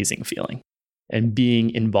an amazing feeling. And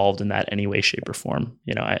being involved in that any way, shape, or form,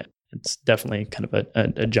 it's definitely kind of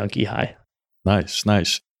a junkie high.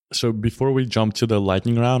 Nice. So before we jump to the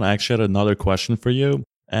lightning round, I actually had another question for you.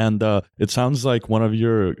 And it sounds like one of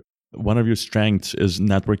your strengths is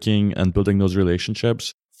networking and building those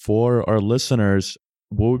relationships. For our listeners,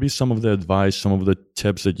 what would be some of the advice, some of the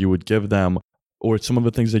tips that you would give them, or some of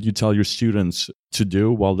the things that you tell your students to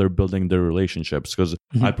do while they're building their relationships? Because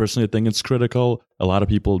I personally think it's critical. A lot of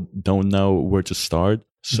people don't know where to start.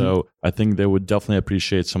 So I think they would definitely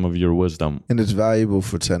appreciate some of your wisdom. And it's valuable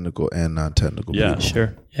for technical and non-technical people.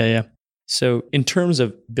 Sure. Yeah. So in terms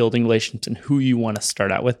of building relationships and who you want to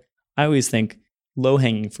start out with, I always think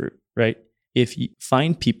low-hanging fruit, right? if you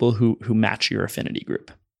find people who match your affinity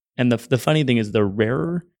group. And the funny thing is, the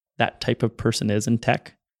rarer that type of person is in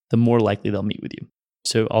tech, the more likely they'll meet with you.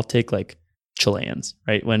 So I'll take like Chileans,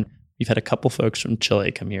 right? When we've had a couple folks from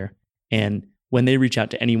Chile come here, and when they reach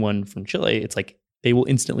out to anyone from Chile, it's like they will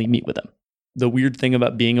instantly meet with them. The weird thing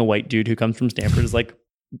about being a white dude who comes from Stanford is like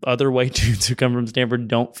other white dudes who come from Stanford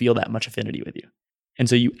don't feel that much affinity with you. And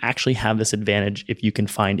so you actually have this advantage if you can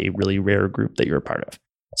find a really rare group that you're a part of.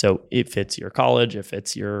 So if it's your college, if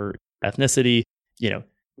it's your ethnicity,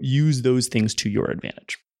 use those things to your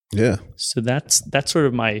advantage. Yeah. So that's sort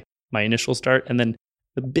of my initial start. And then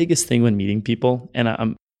the biggest thing when meeting people,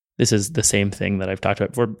 and this is the same thing that I've talked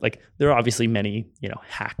about before, like there are obviously many,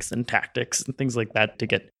 hacks and tactics and things like that to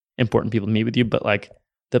get important people to meet with you. But like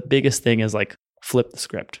the biggest thing is like flip the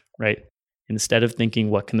script, right? Instead of thinking,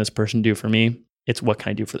 what can this person do for me? It's what can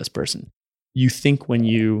I do for this person? You think when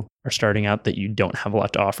you are starting out that you don't have a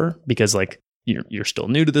lot to offer because like you're still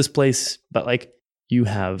new to this place, but like you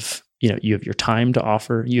have your time to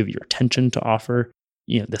offer, you have your attention to offer,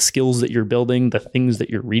 the skills that you're building, the things that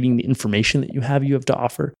you're reading, the information that you have to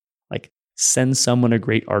offer. Like send someone a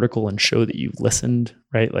great article and show that you've listened,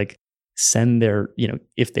 right? Like send their,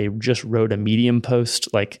 if they just wrote a Medium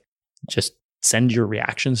post, like just send your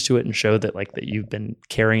reactions to it and show that like that you've been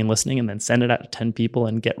caring and listening, and then send it out to 10 people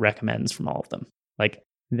and get recommends from all of them. Like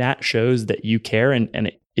that shows that you care, and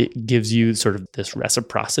it gives you sort of this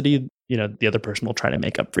reciprocity, the other person will try to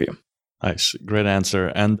make up for you. Nice. Great answer.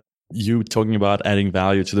 And you talking about adding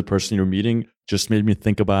value to the person you're meeting just made me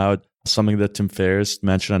think about something that Tim Ferriss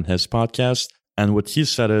mentioned on his podcast. And what he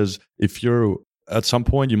said is, if you're at some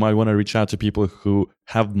point, you might want to reach out to people who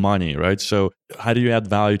have money, right? So how do you add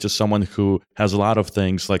value to someone who has a lot of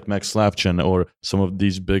things like Max Levchin or some of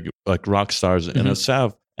these big like rock stars in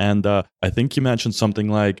SF? And I think you mentioned something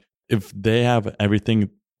like, if they have everything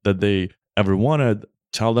that they ever wanted,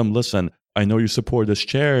 tell them, listen, I know you support this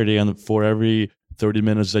charity, and for every 30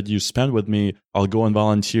 minutes that you spend with me, I'll go and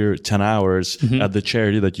volunteer 10 hours at the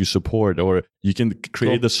charity that you support. Or you can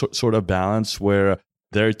create this sort of balance where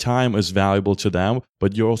their time is valuable to them,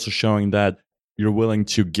 but you're also showing that you're willing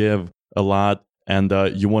to give a lot and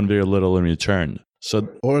you want very little in return. So,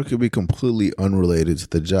 or it could be completely unrelated to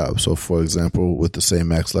the job. So, for example, with the same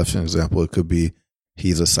Max Levchin example, it could be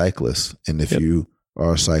he's a cyclist, and if you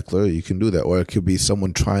are a cycler, you can do that. Or it could be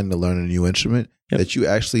someone trying to learn a new instrument that you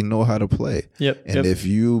actually know how to play. And if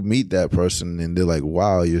you meet that person and they're like,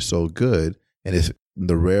 "Wow, you're so good," and if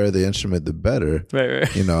the rarer the instrument, the better. Right.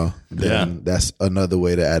 Then that's another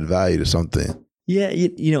way to add value to something. Yeah,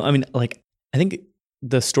 I mean, like I think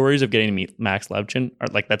the stories of getting to meet Max Levchin are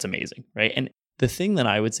like, that's amazing, right? And the thing that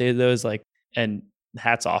I would say though is like, and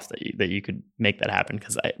hats off that you could make that happen,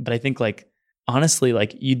 but I think like honestly,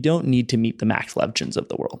 like you don't need to meet the Max Levchins of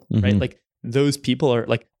the world, right? Like those people are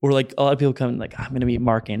like, or like a lot of people come like, I'm going to meet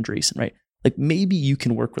Mark Andreessen, right? Like maybe you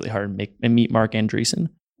can work really hard and meet Mark Andreessen,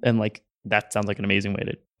 and like that sounds like an amazing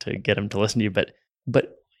way to get him to listen to you. But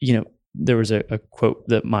there was a quote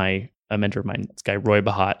that a mentor of mine, this guy Roy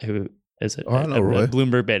Bahat, who is a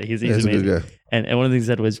Bloomberg beta. He's amazing. A good guy. And one of the things he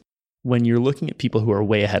said was, when you're looking at people who are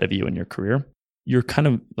way ahead of you in your career, you're kind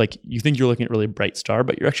of like, you think you're looking at really bright star,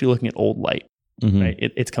 but you're actually looking at old light, right?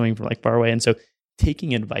 It's coming from like far away. And so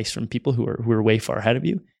taking advice from people who are way far ahead of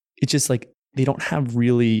you, it's just like, they don't have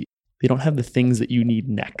the things that you need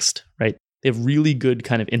next, right? They have really good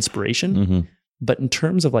kind of inspiration, but in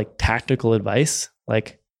terms of like tactical advice,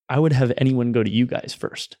 like I would have anyone go to you guys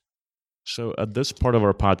first. So at this part of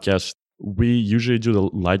our podcast, we usually do the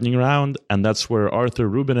lightning round, and that's where Arthur,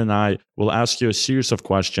 Ruben, and I will ask you a series of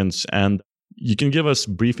questions, and you can give us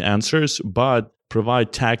brief answers, but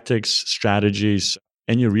provide tactics, strategies,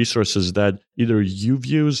 any resources that either you've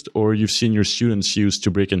used or you've seen your students use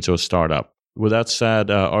to break into a startup. With that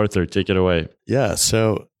said, Arthur, take it away. Yeah,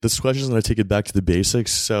 so this question is going to take it back to the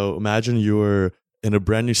basics. So imagine you were in a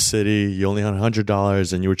brand new city, you only had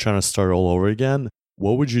 $100, and you were trying to start all over again.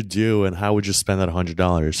 What would you do, and how would you spend that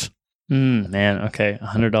 $100? Man, okay,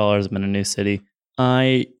 $100. I'm in a new city.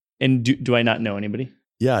 Do I not know anybody?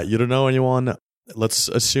 Yeah, you don't know anyone. Let's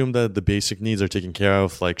assume that the basic needs are taken care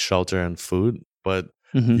of, like shelter and food. But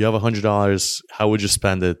you have $100. How would you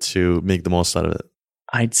spend it to make the most out of it?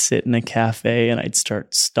 I'd sit in a cafe and I'd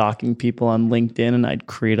start stalking people on LinkedIn, and I'd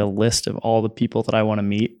create a list of all the people that I want to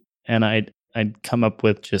meet, and I'd come up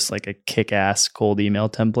with just like a kick-ass cold email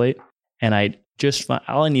template, and I'd just find,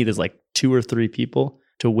 all I need is like 2 or 3 people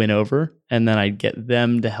to win over, and then I'd get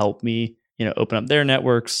them to help me, open up their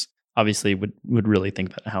networks. Obviously would really think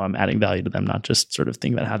about how I'm adding value to them, not just sort of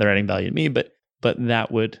think about how they're adding value to me, but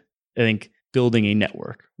that would, I think, building a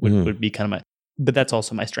network would be kind of but that's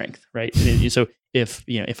also my strength, right? So if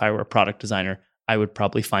I were a product designer, I would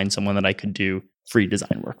probably find someone that I could do free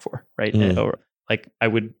design work for, right? Or like I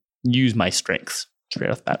would use my strengths straight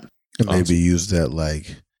off the bat. And maybe use that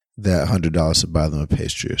that $100 to buy them a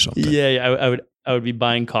pastry or something. Yeah, I would be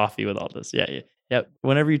buying coffee with all this. Yeah.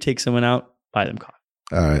 Whenever you take someone out, buy them coffee.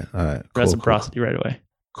 All right. Cool, Reciprocity right away.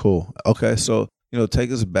 Cool. Okay, so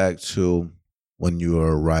take us back to when you were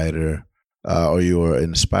a writer, or you were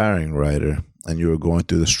an aspiring writer, and you were going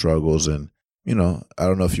through the struggles, and I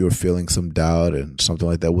don't know if you were feeling some doubt and something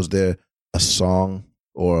like that. Was there a song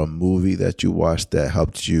or a movie that you watched that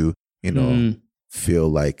helped you, feel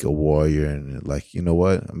like a warrior and like, you know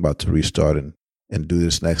what, I'm about to restart and do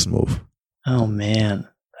this next move? Oh man,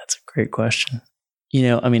 that's a great question.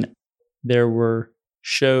 There were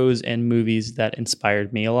shows and movies that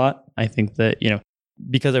inspired me a lot. I think that,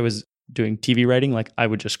 because I was doing TV writing, like I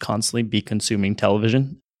would just constantly be consuming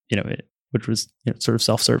television, which was sort of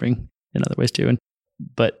self-serving in other ways too.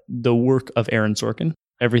 But the work of Aaron Sorkin,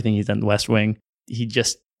 everything he's done in The West Wing,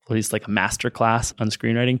 he's like a master class on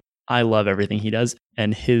screenwriting. I love everything he does.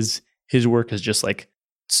 And his work is just like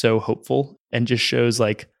so hopeful and just shows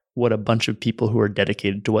like what a bunch of people who are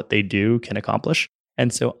dedicated to what they do can accomplish.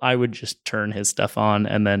 And so I would just turn his stuff on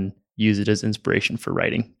and then use it as inspiration for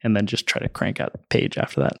writing and then just try to crank out a page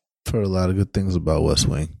after that. I've heard a lot of good things about West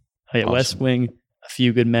Wing. Oh, yeah, awesome. West Wing, A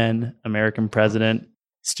Few Good Men, American President,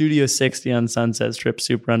 Studio 60 on Sunset Strip,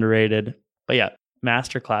 super underrated. But yeah,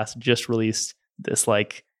 Masterclass just released this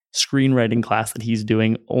like screenwriting class that he's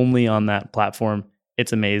doing only on that platform.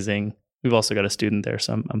 It's amazing. We've also got a student there,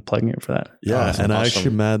 so I'm plugging it for that. Yeah, awesome. I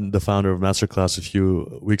actually met the founder of Masterclass a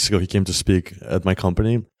few weeks ago. He came to speak at my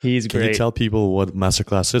company. He's great. Can you tell people what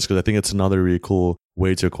Masterclass is? Because I think it's another really cool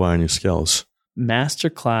way to acquire new skills.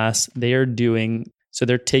 Masterclass,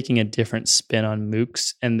 they're taking a different spin on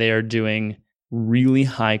MOOCs, and they are doing really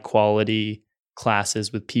high quality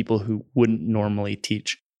classes with people who wouldn't normally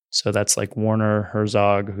teach. So that's like Werner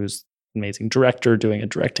Herzog, who's an amazing director, doing a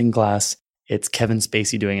directing class. It's Kevin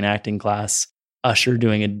Spacey doing an acting class, Usher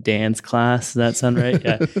doing a dance class. Does that sound right?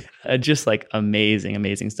 Yeah. Just like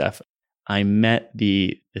amazing stuff. I met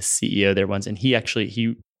the CEO there once, and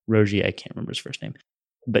Rogi, I can't remember his first name,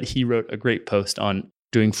 but he wrote a great post on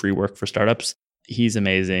doing free work for startups. He's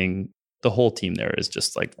amazing. The whole team there is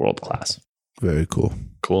just like world class. Very cool.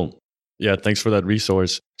 Cool. Yeah, thanks for that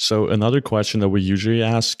resource. So another question that we usually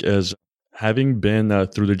ask is, having been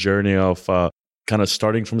through the journey of kind of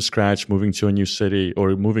starting from scratch, moving to a new city,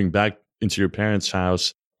 or moving back into your parents'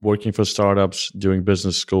 house, working for startups, doing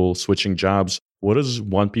business school, switching jobs, what is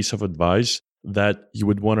one piece of advice that you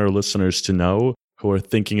would want our listeners to know who are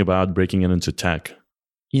thinking about breaking into tech?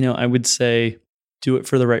 I would say do it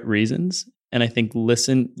for the right reasons. And I think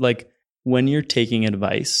listen, like when you're taking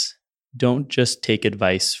advice, don't just take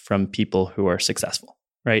advice from people who are successful,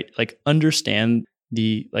 right? Like understand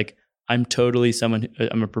I'm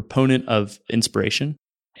a proponent of inspiration,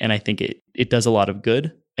 and I think it does a lot of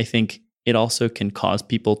good. I think it also can cause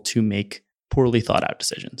people to make poorly thought out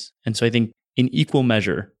decisions. And so I think in equal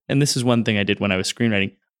measure, and this is one thing I did when I was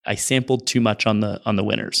screenwriting, I sampled too much on the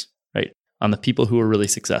winners, right? On the people who are really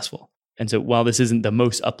successful. And so while this isn't the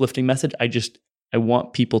most uplifting message, I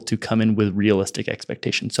want people to come in with realistic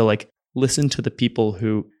expectations. So like listen to the people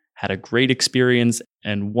who had a great experience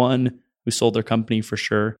and won, who sold their company for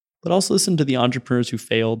sure, but also listen to the entrepreneurs who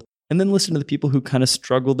failed, and then listen to the people who kind of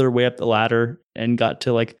struggled their way up the ladder and got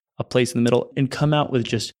to like a place in the middle and come out with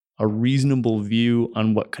just a reasonable view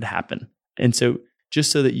on what could happen. And so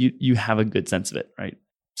just so that you have a good sense of it, right?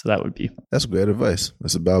 So that's great advice.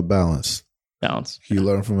 It's about balance. You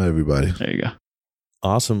learn from everybody. There you go.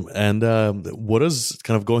 Awesome. And what is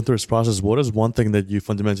kind of going through this process? What is one thing that you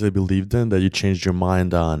fundamentally believed in that you changed your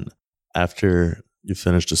mind on after you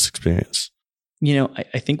finished this experience?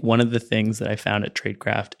 I think one of the things that I found at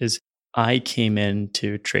Tradecraft is I came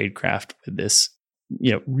into Tradecraft with this,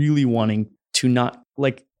 really wanting to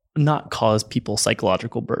not cause people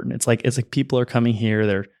psychological burden. It's like people are coming here,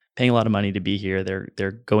 they're paying a lot of money to be here,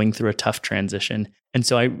 they're going through a tough transition. And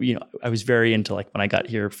so I was very into like when I got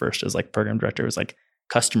here first as like program director, it was like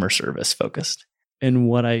customer service focused. And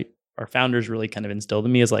what our founders really kind of instilled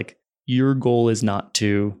in me is like, your goal is not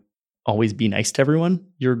to always be nice to everyone.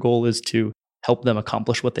 Your goal is to help them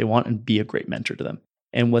accomplish what they want and be a great mentor to them.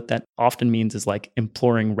 And what that often means is like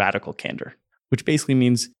imploring radical candor, which basically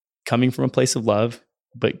means coming from a place of love,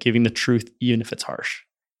 but giving the truth, even if it's harsh,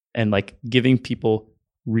 and like giving people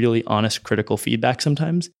really honest, critical feedback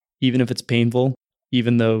sometimes, even if it's painful,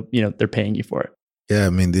 even though, they're paying you for it. Yeah. I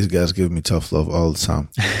mean, these guys give me tough love all the time.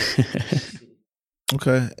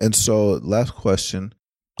 Okay. And so last question,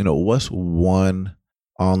 what's one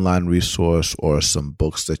online resource or some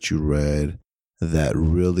books that you read that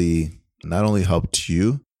really not only helped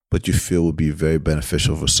you, but you feel would be very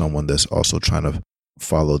beneficial for someone that's also trying to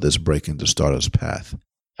follow this breaking the starter's path?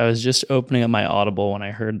 I was just opening up my Audible when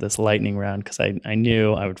I heard this lightning round because I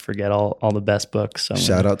knew I would forget all the best books. So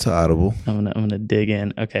Shout out to Audible. I'm gonna dig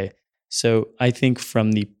in. Okay, so I think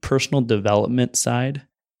from the personal development side,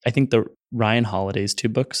 I think the Ryan Holiday's 2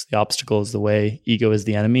 books, The Obstacle is the Way, Ego is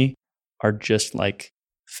the Enemy, are just like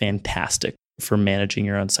fantastic for managing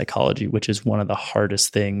your own psychology, which is one of the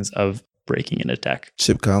hardest things of breaking into tech.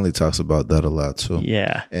 Chip Conley talks about that a lot too.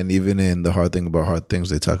 Yeah. And even in The Hard Thing About Hard Things,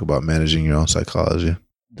 they talk about managing your own psychology.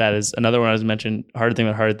 That is another one I was mentioned. Hard Thing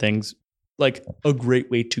About Hard Things, like a great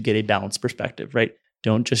way to get a balanced perspective, right?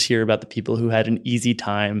 Don't just hear about the people who had an easy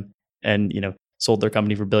time and, sold their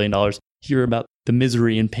company for $1 billion. Hear about the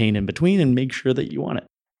misery and pain in between and make sure that you want it.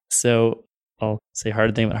 So I'll say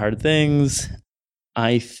Hard Thing About Hard Things.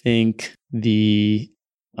 I think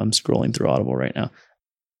I'm scrolling through Audible right now.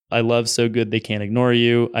 I love So Good They Can't Ignore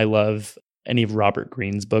You. I love any of Robert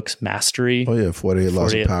Greene's books, Mastery. Oh yeah, 48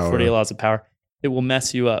 Laws of Power. 48 Laws of Power. It will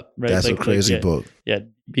mess you up, right? That's a crazy book. Yeah,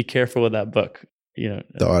 be careful with that book. The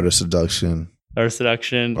Art of Seduction. Art of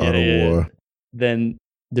Seduction. Art of War. Then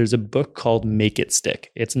there's a book called Make It Stick.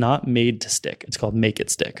 It's not made to stick. It's called Make It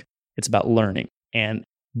Stick. It's about learning and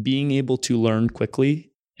being able to learn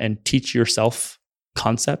quickly and teach yourself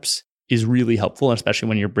concepts is really helpful, especially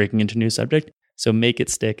when you're breaking into a new subject. So Make It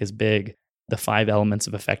Stick is big. The 5 Elements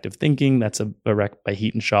of Effective Thinking, that's a rec by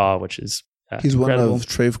Heaton Shaw, which is he's incredible. One of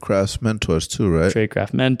Tradecraft's mentors too, right?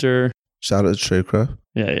 Tradecraft mentor. Shout out to Tradecraft.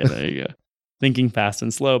 Yeah, there you go. Thinking Fast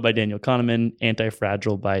and Slow by Daniel Kahneman.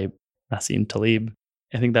 Anti-Fragile by Nassim Taleb.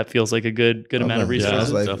 I think that feels like a good amount of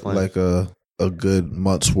resources. Yeah, like a good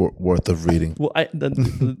month's worth of reading. Well,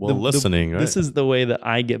 listening, right? This is the way that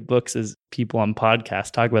I get books is people on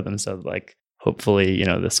podcasts talk about them. So like, hopefully,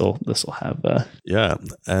 this will have. Yeah,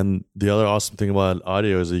 and the other awesome thing about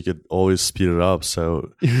audio is that you could always speed it up.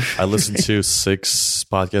 So I listen to 6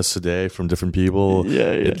 podcasts a day from different people.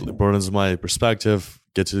 Yeah. It broadens my perspective.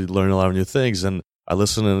 Get to learn a lot of new things, and I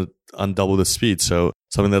listen on double the speed. So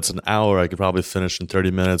something that's an hour, I could probably finish in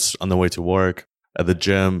 30 minutes on the way to work, at the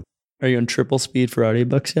gym. Are you on triple speed for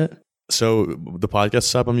audiobooks yet? So the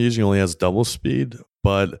podcast app I'm using only has double speed,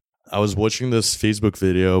 but I was watching this Facebook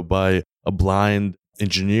video by a blind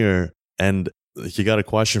engineer, and he got a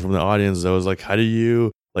question from the audience that was like, how do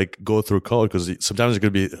you go through code? Because sometimes it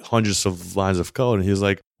could be hundreds of lines of code. And he's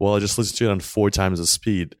like, well, I just listened to it on 4 times the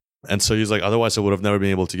speed. And so he's like, otherwise I would have never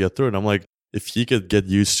been able to get through it. And I'm like, if he could get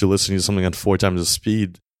used to listening to something at 4 times the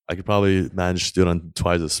speed, I could probably manage to do it on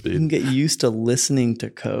twice the speed. You can get used to listening to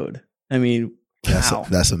code. I mean, wow.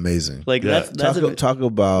 That's amazing. Like Yeah. Talk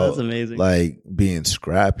about that's amazing. like being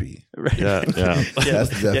scrappy. Right. Yeah. That's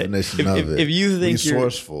the definition of it. If you think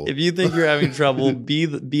resourceful. if you think you're having trouble,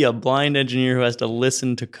 be a blind engineer who has to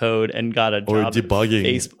listen to code and got a job Or at debugging.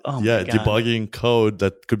 Facebook. Oh my God. Debugging code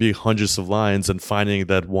that could be hundreds of lines and finding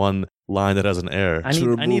that one line that has an error.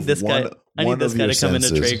 I need this guy. I need this guy to come into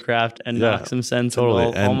Tradecraft and knock some sense totally.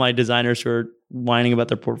 into all my designers who are whining about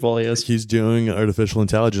their portfolios. He's doing artificial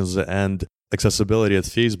intelligence and accessibility at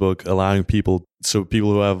Facebook, allowing people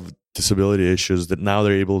who have disability issues, that now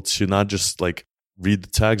they're able to not just read the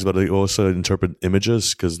text, but they also interpret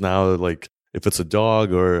images. Because now, if it's a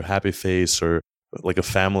dog or a happy face or a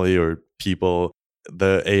family or people,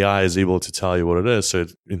 the AI is able to tell you what it is. So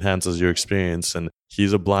it enhances your experience. And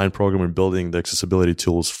he's a blind programmer building the accessibility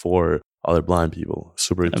tools for other blind people.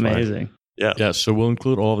 Super amazing. Yeah. So we'll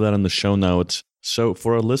include all of that in the show notes. So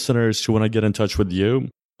for our listeners who want to get in touch with you,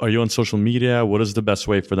 are you on social media? What is the best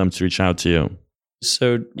way for them to reach out to you?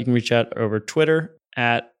 So you can reach out over Twitter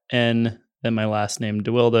at N, then my last name,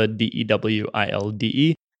 Dewilde,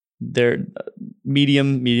 Dewilde.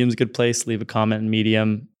 Medium's a good place. Leave a comment in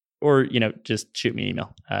Medium, or just shoot me an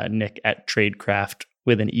email, Nick@Tradecraft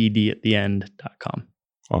with an ED at the end.com.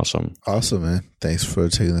 Awesome, man. Thanks for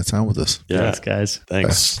taking the time with us. Yeah. Thanks, guys.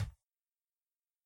 Thanks.